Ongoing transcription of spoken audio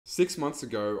6 months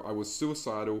ago, I was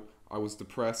suicidal, I was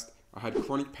depressed, I had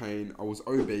chronic pain, I was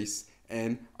obese,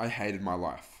 and I hated my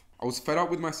life. I was fed up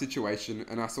with my situation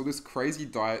and I saw this crazy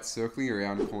diet circling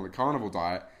around called the carnivore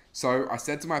diet. So I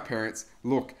said to my parents,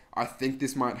 look, I think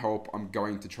this might help, I'm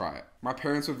going to try it. My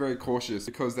parents were very cautious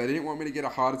because they didn't want me to get a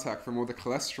heart attack from all the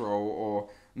cholesterol, or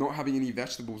not having any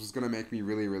vegetables was going to make me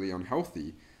really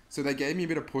unhealthy. So they gave me a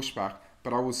bit of pushback,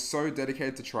 but I was so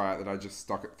dedicated to try it that I just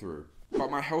stuck it through. But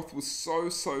my health was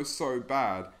so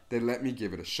bad, they let me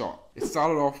give it a shot. It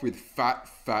started off with fat,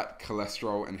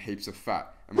 cholesterol, and heaps of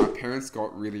fat, and my parents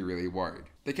got really worried.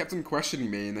 They kept on questioning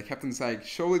me, and they kept on saying,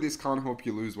 surely this can't help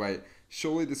you lose weight,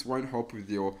 surely this won't help with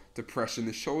your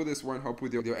depression, surely this won't help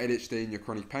with your ADHD and your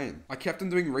chronic pain. I kept on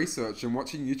doing research and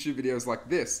watching YouTube videos like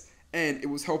this, and it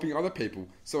was helping other people,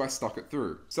 so I stuck it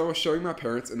through. So I was showing my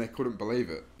parents and they couldn't believe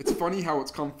it. It's funny how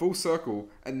it's come full circle,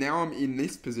 and now I'm in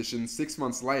this position 6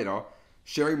 months later,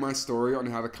 sharing my story on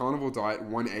how the carnivore diet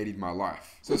 180'd my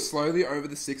life. So slowly over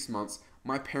the 6 months,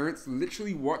 my parents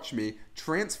literally watched me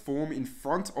transform in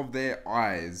front of their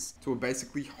eyes to a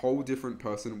basically whole different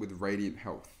person with radiant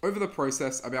health. Over the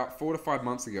process, about 4 to 5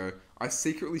 months ago, I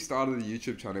secretly started a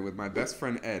YouTube channel with my best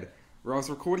friend Ed, where I was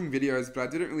recording videos, but I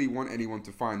didn't really want anyone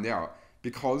to find out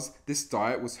because this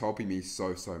diet was helping me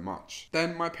so much.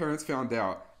 Then my parents found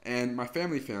out, and my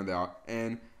family found out,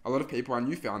 and a lot of people I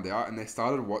knew found out, and they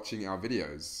started watching our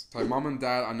videos. So mum and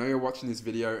dad, I know you're watching this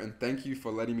video, and thank you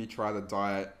for letting me try the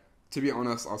diet. To be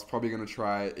honest, I was probably going to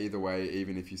try it either way,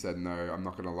 even if you said no. I'm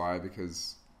not going to lie,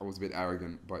 because I was a bit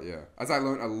arrogant, but yeah. As I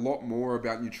learned a lot more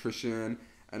about nutrition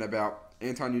and about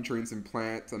anti-nutrients in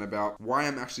plants and about why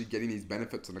I'm actually getting these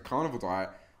benefits on the carnivore diet,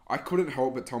 I couldn't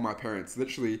help but tell my parents.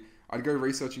 Literally, I'd go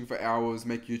researching for hours,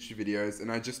 make YouTube videos,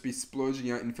 and I'd just be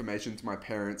splurging out information to my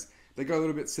parents. They got a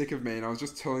little bit sick of me, and I was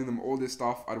just telling them all this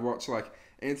stuff. I'd watch like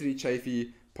Anthony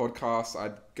Chafee podcasts,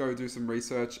 I'd go do some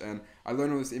research, and I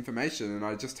learned all this information, and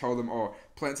I just tell them, oh,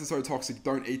 plants are so toxic,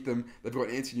 don't eat them, they've got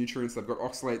anti-nutrients, they've got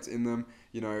oxalates in them,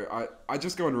 you know, I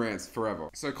just go on rants forever.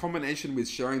 So combination with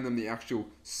showing them the actual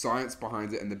science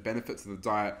behind it and the benefits of the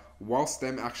diet, whilst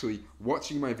them actually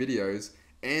watching my videos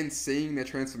and seeing their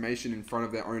transformation in front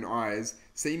of their own eyes,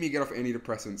 seeing me get off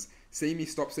antidepressants, seeing me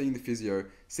stop seeing the physio,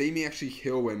 seeing me actually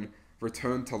heal and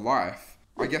return to life,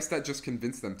 I guess that just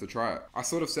convinced them to try it. I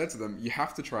sort of said to them, you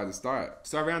have to try this diet.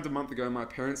 So around a month ago, my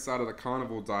parents started a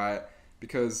carnivore diet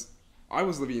because I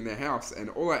was living in their house and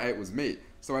all I ate was meat.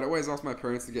 So I'd always ask my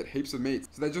parents to get heaps of meat.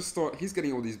 So they just thought, he's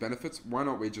getting all these benefits, why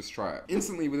not we just try it?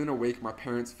 Instantly, within a week, my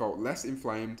parents felt less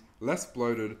inflamed, less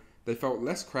bloated, they felt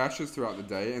less crashes throughout the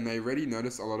day, and they already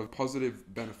noticed a lot of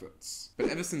positive benefits. But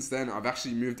ever since then, I've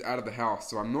actually moved out of the house,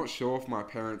 so I'm not sure if my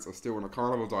parents are still on a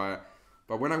carnivore diet.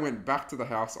 But when I went back to the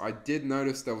house, I did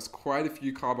notice there was quite a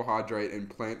few carbohydrate and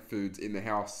plant foods in the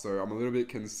house. So I'm a little bit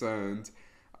concerned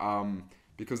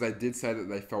because they did say that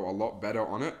they felt a lot better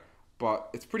on it. But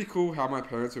it's pretty cool how my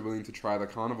parents were willing to try the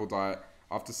carnivore diet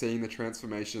after seeing the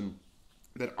transformation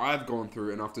that I've gone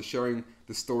through, and after sharing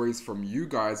the stories from you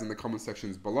guys in the comment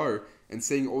sections below and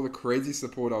seeing all the crazy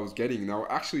support I was getting. They were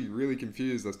actually really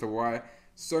confused as to why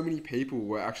so many people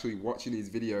were actually watching these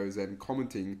videos and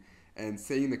commenting and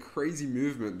seeing the crazy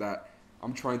movement that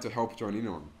I'm trying to help join in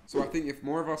on. So I think if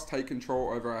more of us take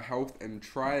control over our health and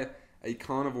try a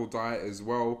carnivore diet as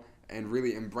well and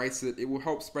really embrace it, it will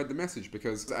help spread the message,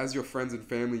 because as your friends and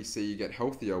family see you get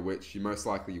healthier, which you most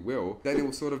likely will, then it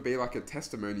will sort of be like a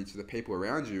testimony to the people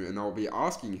around you, and they'll be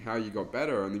asking how you got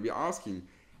better, and they'll be asking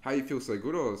how you feel so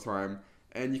good all the time.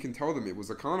 And you can tell them it was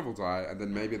a carnivore diet, and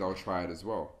then maybe they'll try it as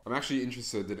well. I'm actually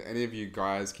interested, did any of you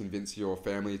guys convince your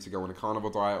family to go on a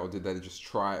carnivore diet, or did they just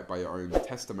try it by your own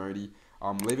testimony?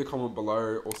 Leave a comment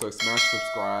below, also smash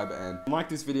subscribe, and like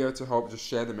this video to help just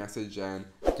share the message and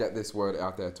get this word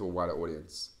out there to a wider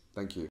audience. Thank you.